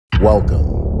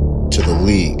Welcome to the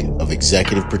League of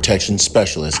Executive Protection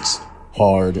Specialists,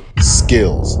 Hard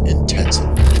Skills Intensive.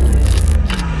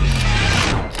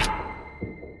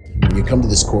 When you come to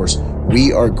this course,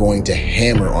 we are going to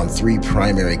hammer on 3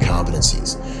 primary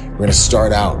competencies. We're going to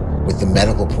start out with the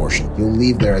medical portion. You'll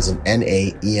leave there as an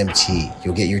NA EMT.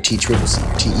 You'll get your TCCC, your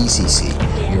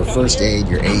TECC, your first aid,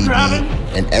 your AED,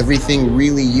 and everything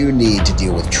really you need to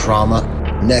deal with trauma.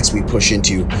 Next, we push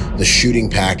into the shooting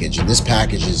package, and this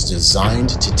package is designed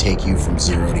to take you from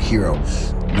zero to hero.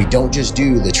 We don't just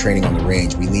do the training on the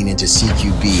range. We lean into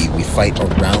CQB. We fight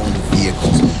around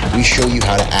vehicles. We show you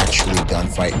how to actually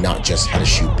gunfight, not just how to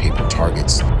shoot paper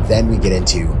targets. Then we get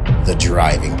into the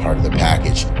driving part of the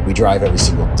package. We drive every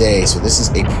single day, so this is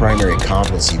a primary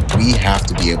competency we have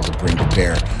to be able to bring to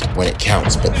bear when it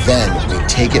counts. But then we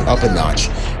take it up a notch,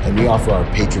 and we offer our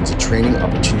patrons a training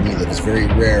opportunity that is very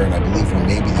rare, and I believe we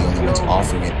may be the only ones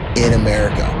offering it in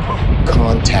America: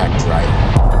 contact driving.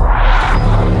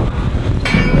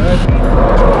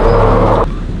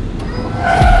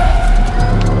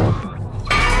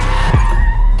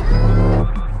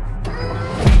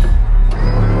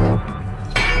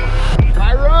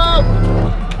 Byron!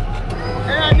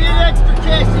 Hey, I need extra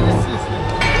casing assistance.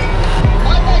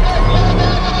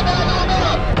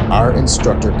 Our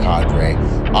instructor cadre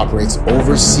operates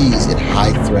overseas in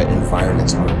high-threat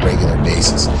environments on a regular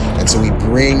basis, and so we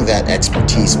bring that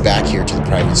expertise back here to the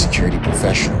private security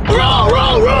professional. Roll,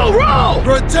 roll, roll, roll!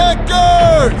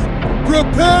 Protectors!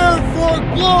 Prepare for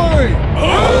glory!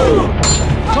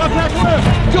 Contact left!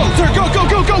 Go, sir, go, go,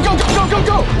 go, go, go, go, go,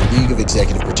 go! The League of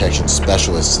Executive Protection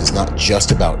Specialists is not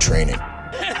just about training.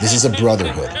 This is a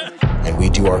brotherhood, and we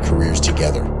do our careers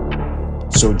together.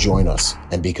 So join us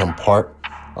and become part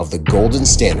of the golden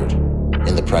standard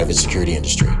in the private security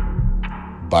industry.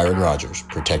 Byron Rodgers,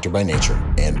 protector by nature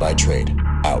and by trade,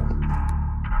 out.